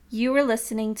You are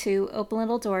listening to Open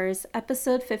Little Doors,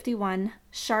 episode 51,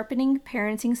 Sharpening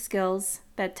Parenting Skills,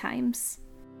 Bedtimes.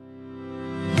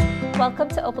 Welcome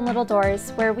to Open Little Doors,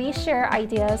 where we share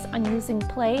ideas on using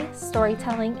play,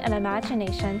 storytelling, and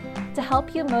imagination to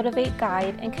help you motivate,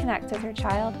 guide, and connect with your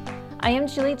child. I am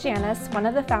Julie Janis, one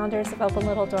of the founders of Open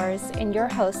Little Doors, and your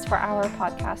host for our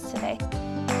podcast today.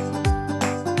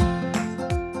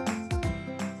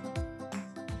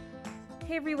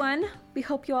 Hey everyone, we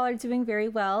hope you all are doing very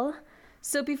well.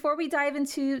 So before we dive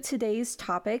into today's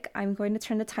topic, I'm going to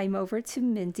turn the time over to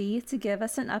Mindy to give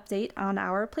us an update on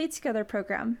our Play Together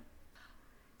program.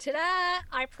 Ta-da!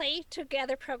 Our Play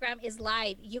Together program is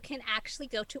live. You can actually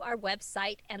go to our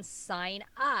website and sign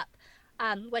up.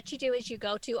 What you do is you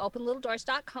go to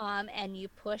openlittledoors.com and you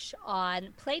push on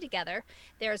Play Together.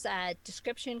 There's a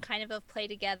description kind of Play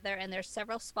Together, and there's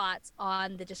several spots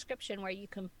on the description where you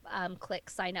can click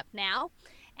sign up now,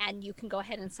 and you can go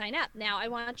ahead and sign up. Now, I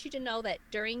want you to know that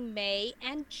during May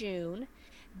and June,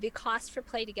 the cost for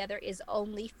Play Together is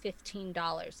only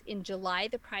 $15. In July,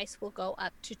 the price will go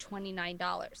up to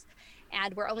 $29.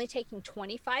 And we're only taking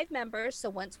 25 members, so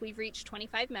once we've reached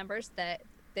 25 members,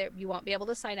 you won't be able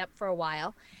to sign up for a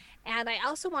while. And I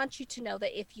also want you to know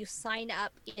that if you sign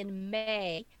up in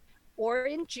May or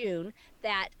in June,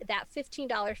 that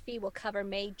 $15 fee will cover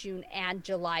May, June, and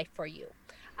July for you.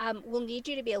 We'll need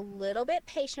you to be a little bit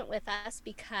patient with us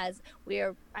because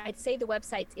I'd say the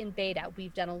website's in beta.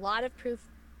 We've done a lot of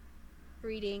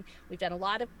proofreading, we've done a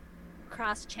lot of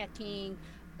cross-checking,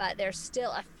 but there's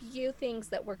still a few things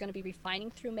that we're going to be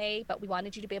refining through May, but we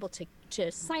wanted you to be able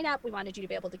to sign up. We wanted you to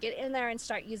be able to get in there and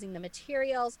start using the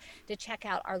materials, to check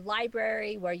out our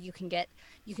library where you can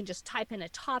just type in a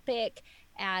topic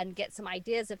and get some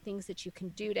ideas of things that you can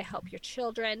do to help your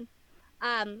children.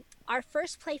 Our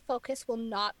first Play Focus will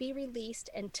not be released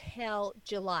until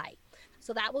July.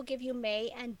 So that will give you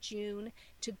May and June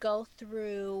to go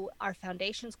through our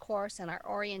foundations course and our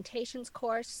orientations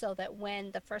course so that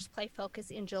when the first Play Focus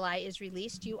in July is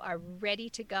released, you are ready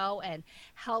to go and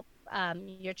help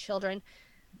your children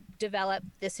develop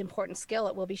this important skill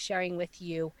that we'll be sharing with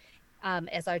you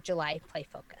as our July Play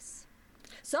Focus.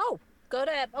 So go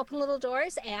to Open Little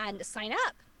Doors and sign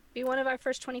up. Be one of our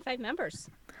first 25 members.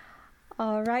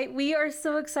 All right, we are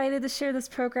so excited to share this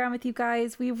program with you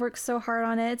guys. We've worked so hard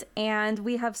on it, and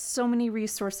we have so many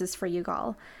resources for you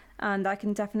all that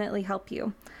can definitely help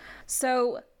you.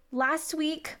 So last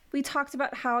week, we talked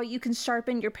about how you can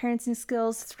sharpen your parenting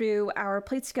skills through our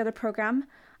Play Together program.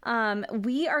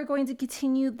 We are going to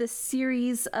continue this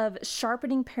series of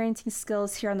sharpening parenting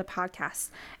skills here on the podcast,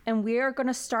 and we are going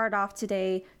to start off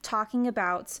today talking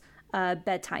about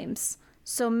bedtimes.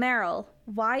 So Meryl,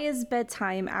 why is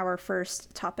bedtime our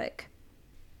first topic?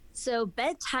 So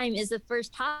bedtime is the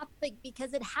first topic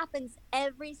because it happens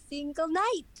every single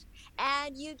night,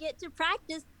 and you get to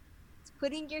practice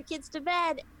putting your kids to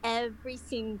bed every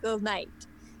single night.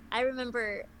 I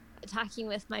remember talking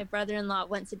with my brother-in-law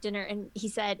once at dinner, and he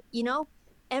said,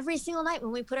 every single night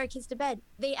when we put our kids to bed,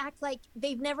 they act like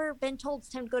they've never been told it's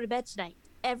time to go to bed tonight,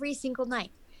 every single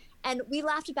night. And we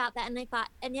laughed about that, and I thought,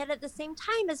 and yet at the same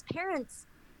time, as parents,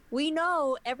 we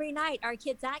know every night our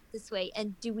kids act this way.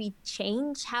 And do we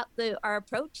change our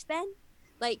approach then?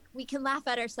 Like, we can laugh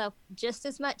at ourselves just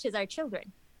as much as our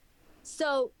children.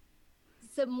 So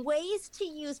some ways to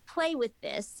use play with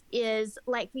this is,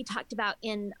 like we talked about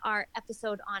in our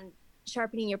episode on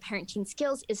sharpening your parenting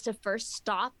skills, is to first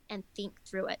stop and think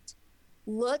through it.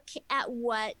 Look at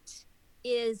what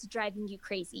is driving you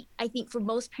crazy. I think for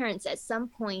most parents at some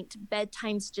point,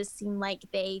 bedtimes just seem like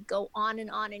they go on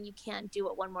and you can't do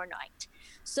it one more night.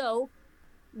 So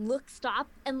stop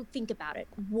and think about it.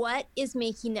 What is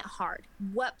making it hard?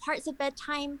 What parts of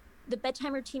the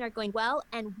bedtime routine are going well,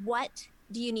 and what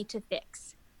do you need to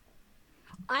fix?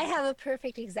 I have a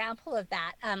perfect example of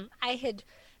that. I had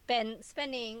been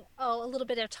spending a little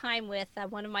bit of time with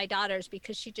one of my daughters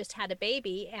because she just had a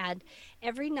baby, and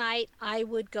every night I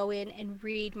would go in and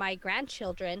read my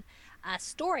grandchildren a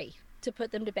story to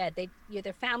put them to bed.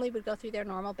 Their family would go through their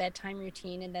normal bedtime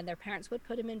routine, and then their parents would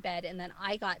put them in bed, and then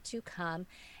I got to come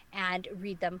and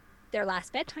read them their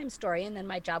last bedtime story, and then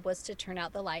my job was to turn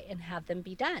out the light and have them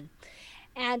be done.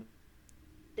 And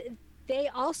they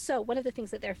also, one of the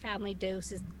things that their family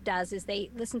does is they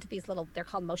listen to these they're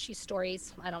called Moshi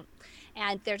stories.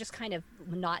 And they're just kind of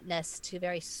monotonous to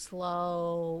very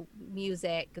slow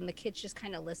music. And the kids just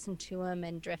kind of listen to them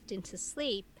and drift into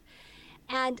sleep.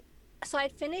 And so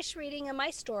I'd finish reading my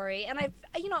story, and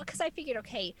because I figured,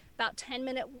 okay, about 10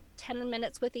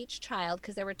 minutes with each child,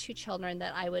 because there were 2 children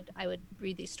that I would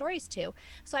read these stories to.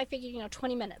 So I figured,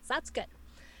 20 minutes, that's good.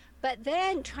 But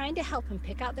then trying to help them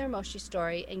pick out their Moshi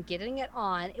story and getting it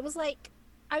on, it was like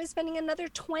I was spending another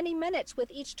 20 minutes with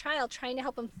each child trying to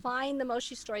help them find the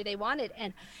Moshi story they wanted.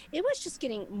 And it was just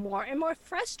getting more and more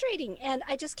frustrating. And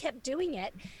I just kept doing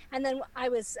it. And then I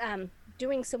was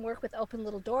doing some work with Open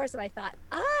Little Doors, and I thought,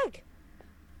 ugh,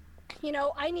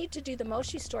 I need to do the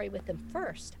Moshi story with them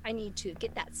first. I need to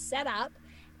get that set up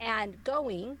and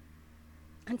going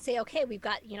and say, okay, we've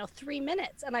got, 3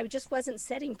 minutes. And I just wasn't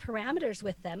setting parameters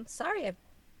with them. Sorry, I've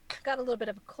got a little bit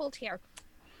of a cold here.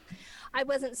 I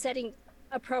wasn't setting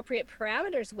appropriate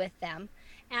parameters with them.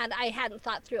 And I hadn't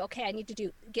thought through, okay, I need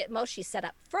to get Moshi set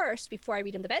up first before I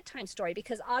read him the bedtime story,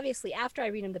 because obviously after I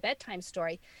read him the bedtime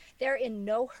story, they're in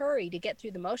no hurry to get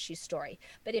through the Moshi story.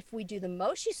 But if we do the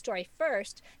Moshi story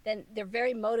first, then they're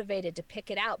very motivated to pick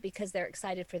it out because they're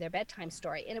excited for their bedtime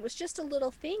story. And it was just a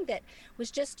little thing that was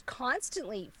just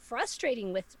constantly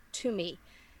frustrating to me.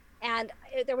 And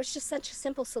there was just such a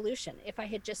simple solution. If I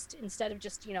had instead of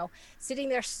just, sitting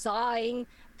there sawing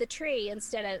the tree,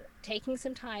 instead of taking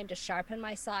some time to sharpen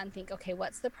my saw and think, okay,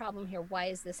 what's the problem here? Why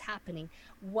is this happening?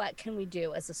 What can we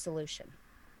do as a solution?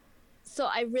 So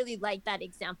I really like that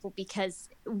example, because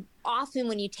often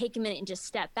when you take a minute and just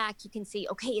step back, you can see,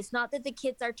 okay, it's not that the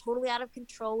kids are totally out of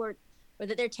control or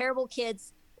that they're terrible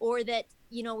kids, or that,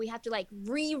 we have to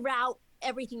reroute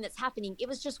everything that's happening. It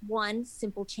was just one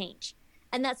simple change.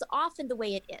 And that's often the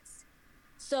way it is.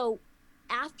 So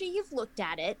after you've looked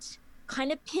at it, kind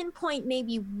of pinpoint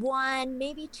maybe one,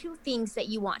 maybe two things that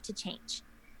you want to change,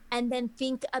 and then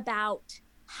think about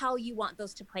how you want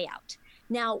those to play out.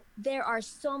 Now, there are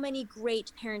so many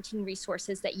great parenting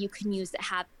resources that you can use that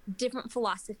have different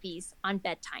philosophies on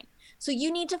bedtime. So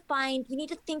you need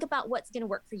to think about what's going to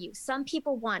work for you. Some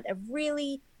people want a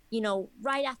really,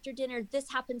 right after dinner, this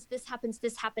happens,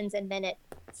 and then at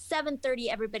 7:30,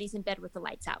 everybody's in bed with the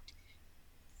lights out.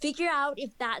 Figure out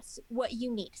if that's what you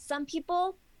need. Some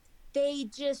people, they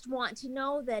just want to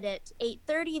know that at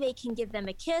 8:30, they can give them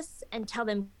a kiss and tell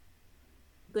them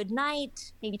good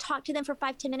night, maybe talk to them for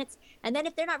 5-10 minutes. And then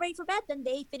if they're not ready for bed, then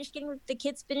the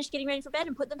kids finish getting ready for bed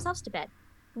and put themselves to bed.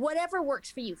 Whatever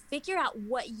works for you. Figure out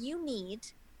what you need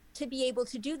to be able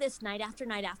to do this night after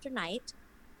night after night,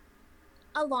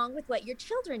 along with what your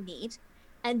children need,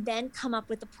 and then come up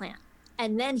with a plan.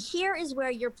 And then here is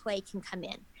where your play can come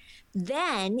in.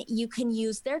 Then you can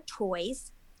use their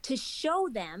toys to show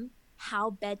them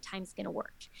how bedtime's going to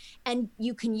work. And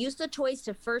you can use the toys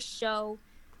to first show,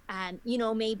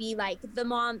 maybe like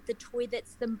the toy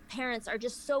that's the parents are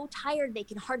just so tired they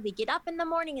can hardly get up in the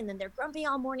morning, and then they're grumpy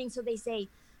all morning. So they say,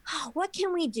 what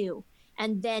can we do?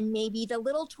 And then maybe the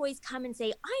little toys come and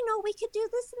say, I know we could do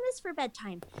this and this for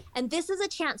bedtime. And this is a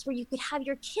chance where you could have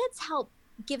your kids help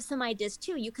give some ideas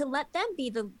too. You can let them be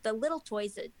the little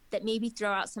toys that maybe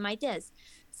throw out some ideas.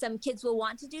 Some kids will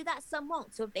want to do that, some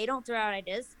won't. So if they don't throw out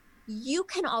ideas, you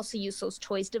can also use those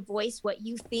toys to voice what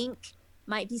you think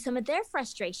might be some of their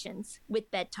frustrations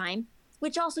with bedtime,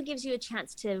 which also gives you a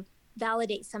chance to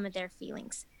validate some of their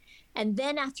feelings. And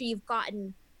then after you've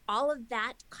gotten all of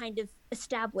that kind of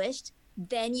established,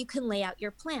 then you can lay out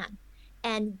your plan.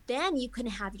 And then you can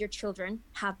have your children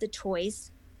have the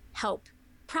toys help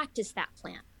practice that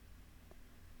plan.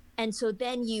 And so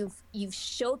then you've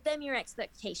showed them your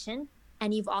expectation,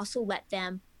 and you've also let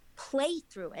them play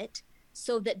through it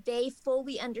so that they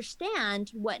fully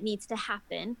understand what needs to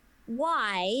happen,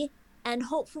 why, and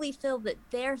hopefully feel that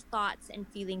their thoughts and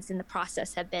feelings in the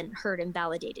process have been heard and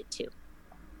validated too.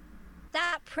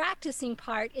 That practicing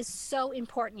part is so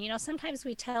important. Sometimes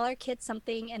we tell our kids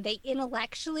something and they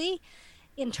intellectually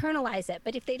internalize it,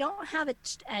 but if they don't have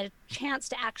a chance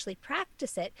to actually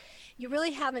practice it, you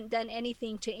really haven't done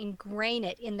anything to ingrain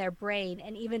it in their brain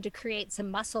and even to create some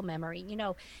muscle memory.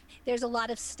 There's a lot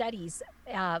of studies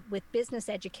with business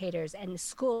educators and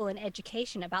school and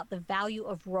education about the value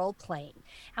of role playing.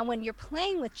 And when you're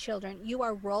playing with children, you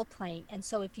are role playing. And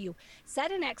so if you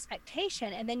set an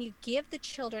expectation and then you give the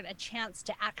children a chance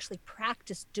to actually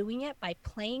practice doing it by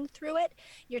playing through it,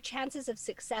 your chances of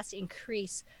success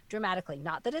increase dramatically.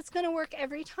 Not that it's going to work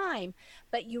every time,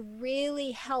 but you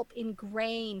really help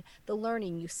ingrain the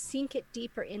learning. You sink it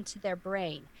deeper into their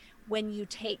brain when you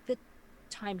take the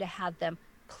time to have them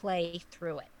play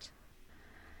through it.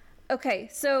 Okay,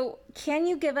 so can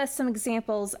you give us some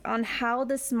examples on how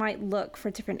this might look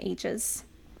for different ages?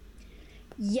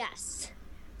 Yes.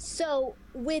 So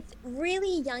with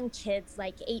really young kids,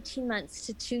 like 18 months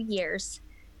to 2 years,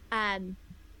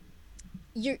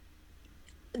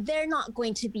 they're not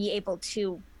going to be able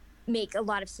to make a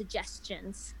lot of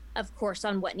suggestions, of course,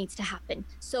 on what needs to happen.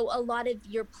 So a lot of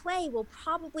your play will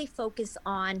probably focus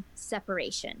on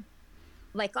separation.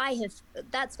 like I have,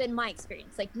 that's been my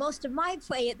experience. Like most of my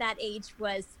play at that age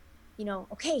was,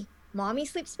 okay, mommy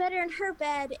sleeps better in her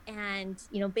bed, and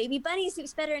baby bunny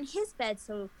sleeps better in his bed.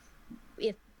 So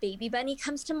if baby bunny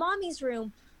comes to mommy's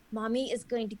room, mommy is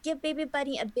going to give baby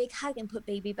bunny a big hug and put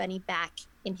baby bunny back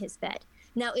in his bed.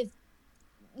 Now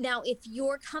if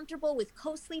you're comfortable with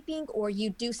co-sleeping, or you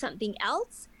do something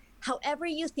else, however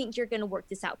you think you're going to work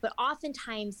this out, but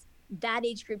oftentimes that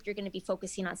age group, you're going to be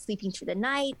focusing on sleeping through the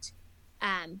night,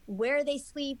 where they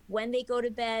sleep, when they go to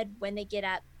bed, when they get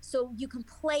up. So you can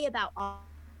play about all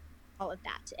of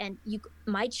that. And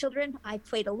my children, I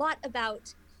played a lot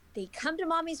about, they come to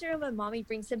mommy's room and mommy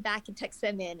brings them back and tucks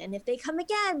them in. And if they come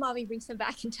again, mommy brings them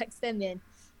back and tucks them in.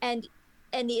 And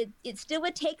it still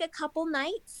would take a couple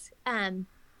nights.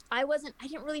 I wasn't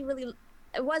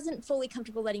fully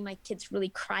comfortable letting my kids really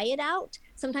cry it out.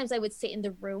 Sometimes I would sit in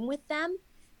the room with them.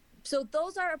 So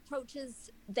those are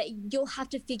approaches that you'll have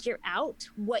to figure out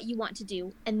what you want to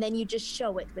do, and then you just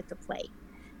show it with the play.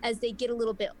 As they get a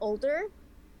little bit older,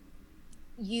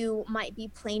 you might be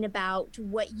playing about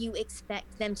what you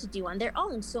expect them to do on their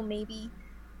own. So maybe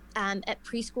at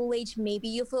preschool age, maybe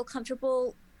you feel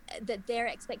comfortable that their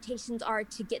expectations are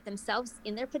to get themselves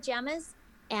in their pajamas,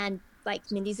 and like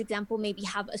Mindy's example, maybe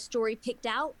have a story picked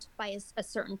out by a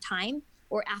certain time,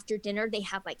 or after dinner, they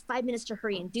have like 5 minutes to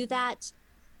hurry and do that.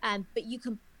 But you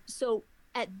can,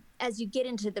 as you get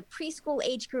into the preschool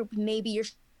age group, maybe you're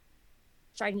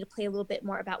starting to play a little bit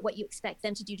more about what you expect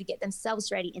them to do to get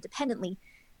themselves ready independently.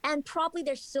 And probably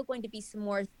there's still going to be some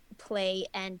more play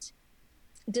and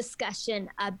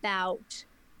discussion about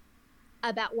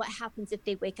what happens if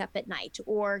they wake up at night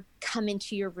or come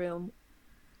into your room,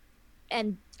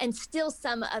 and still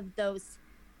some of those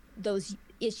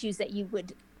issues that you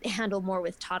would handle more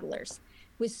with toddlers.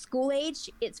 With school age,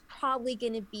 it's probably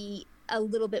going to be a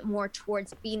little bit more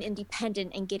towards being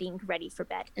independent and getting ready for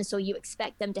bed. And so you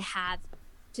expect them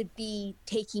to be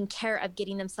taking care of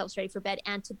getting themselves ready for bed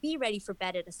and to be ready for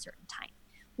bed at a certain time.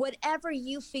 Whatever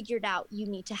you figured out, you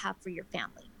need to have for your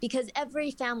family, because every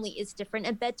family is different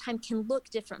and bedtime can look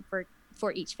different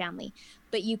for each family.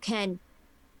 But you can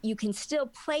still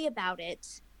play about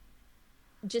it,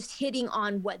 just hitting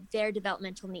on what their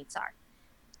developmental needs are.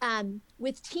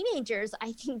 With teenagers,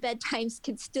 I think bedtimes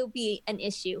can still be an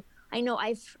issue. I know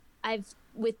I've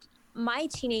with my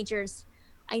teenagers,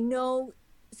 I know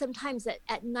sometimes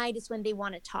at night is when they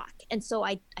want to talk. And so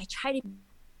I try to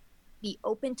be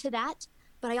open to that,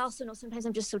 but I also know sometimes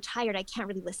I'm just so tired, I can't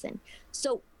really listen.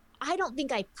 So I don't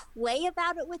think I play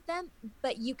about it with them,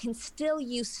 but you can still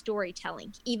use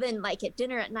storytelling. Even like at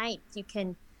dinner at night, you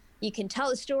can tell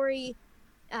a story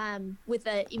with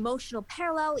an emotional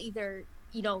parallel. Either,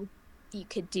 you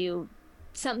could do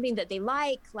something that they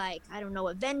like, I don't know,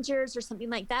 Avengers or something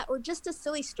like that, or just a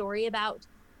silly story about,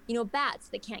 bats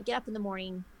that can't get up in the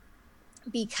morning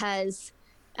because,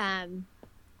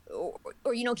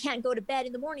 or can't go to bed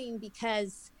in the morning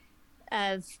because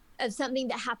of something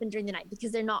that happened during the night,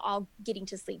 because they're not all getting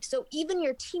to sleep. So even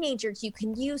your teenagers, you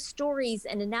can use stories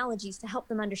and analogies to help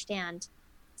them understand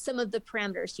some of the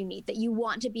parameters you need, that you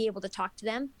want to be able to talk to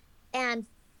them, and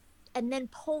then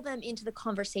pull them into the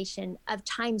conversation of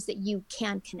times that you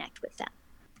can connect with them.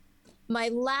 My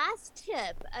last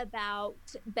tip about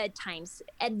bedtimes,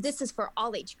 and this is for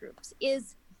all age groups,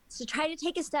 is to try to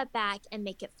take a step back and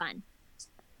make it fun.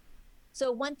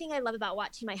 So one thing I love about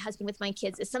watching my husband with my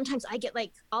kids is sometimes I get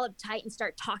like all uptight and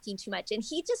start talking too much, and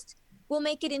he just will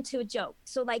make it into a joke.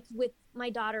 So like with my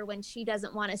daughter, when she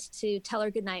doesn't want us to tell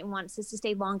her goodnight and wants us to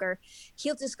stay longer,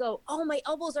 he'll just go, "Oh, my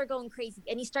elbows are going crazy."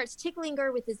 And he starts tickling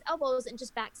her with his elbows and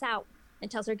just backs out and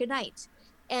tells her goodnight.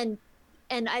 And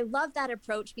I love that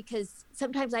approach, because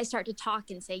sometimes I start to talk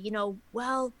and say,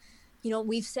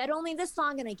 we've said only this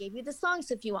song and I gave you this song.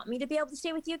 So if you want me to be able to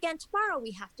stay with you again tomorrow,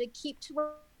 we have to keep to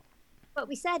what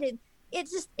we said. And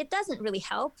it doesn't really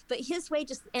help, but his way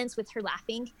just ends with her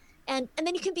laughing. And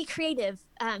then you can be creative.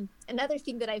 Another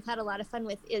thing that I've had a lot of fun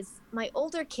with is my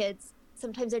older kids,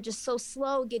 sometimes they're just so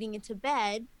slow getting into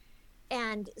bed.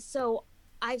 And so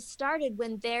I've started,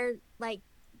 when they're like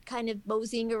kind of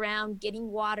moseying around,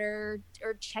 getting water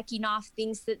or checking off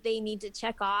things that they need to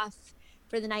check off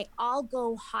for the night, I'll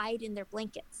go hide in their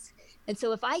blankets. And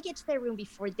so if I get to their room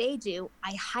before they do,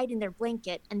 I hide in their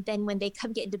blanket. And then when they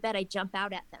come get into bed, I jump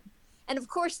out at them. And of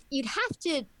course, you have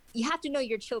to know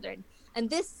your children. And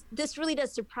this really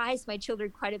does surprise my children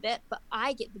quite a bit, but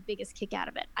I get the biggest kick out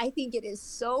of it. I think it is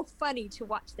so funny to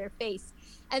watch their face.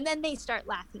 And then they start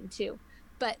laughing too.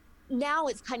 But now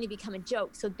it's kind of become a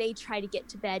joke. So they try to get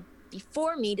to bed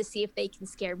before me to see if they can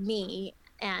scare me.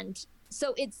 And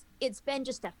so it's been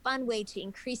just a fun way to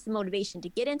increase the motivation to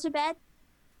get into bed.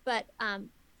 But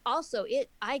also,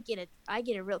 I get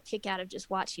a real kick out of just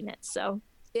watching it. So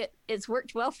it's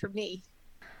worked well for me.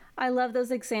 I love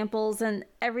those examples and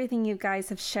everything you guys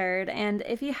have shared. And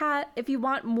if you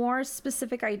want more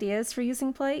specific ideas for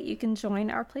using Play, you can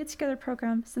join our Play Together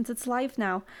program since it's live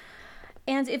now.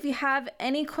 And if you have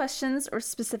any questions or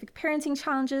specific parenting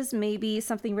challenges, maybe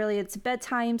something related to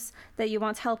bedtimes that you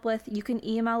want help with, you can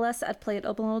email us at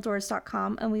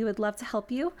play@openlittledoors.com, and we would love to help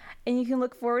you. And you can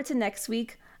look forward to next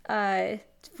week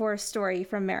for a story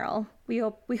from Meryl.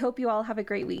 We hope you all have a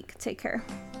great week. Take care.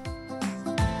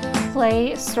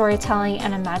 Play, storytelling,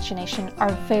 and imagination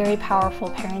are very powerful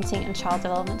parenting and child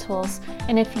development tools.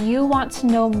 And if you want to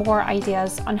know more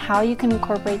ideas on how you can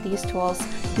incorporate these tools,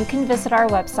 you can visit our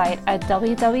website at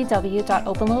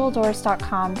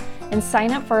www.openlittledoors.com and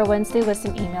sign up for our Wednesday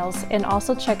Wisdom emails, and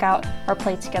also check out our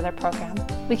Play Together program.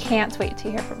 We can't wait to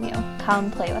hear from you.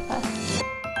 Come play with us.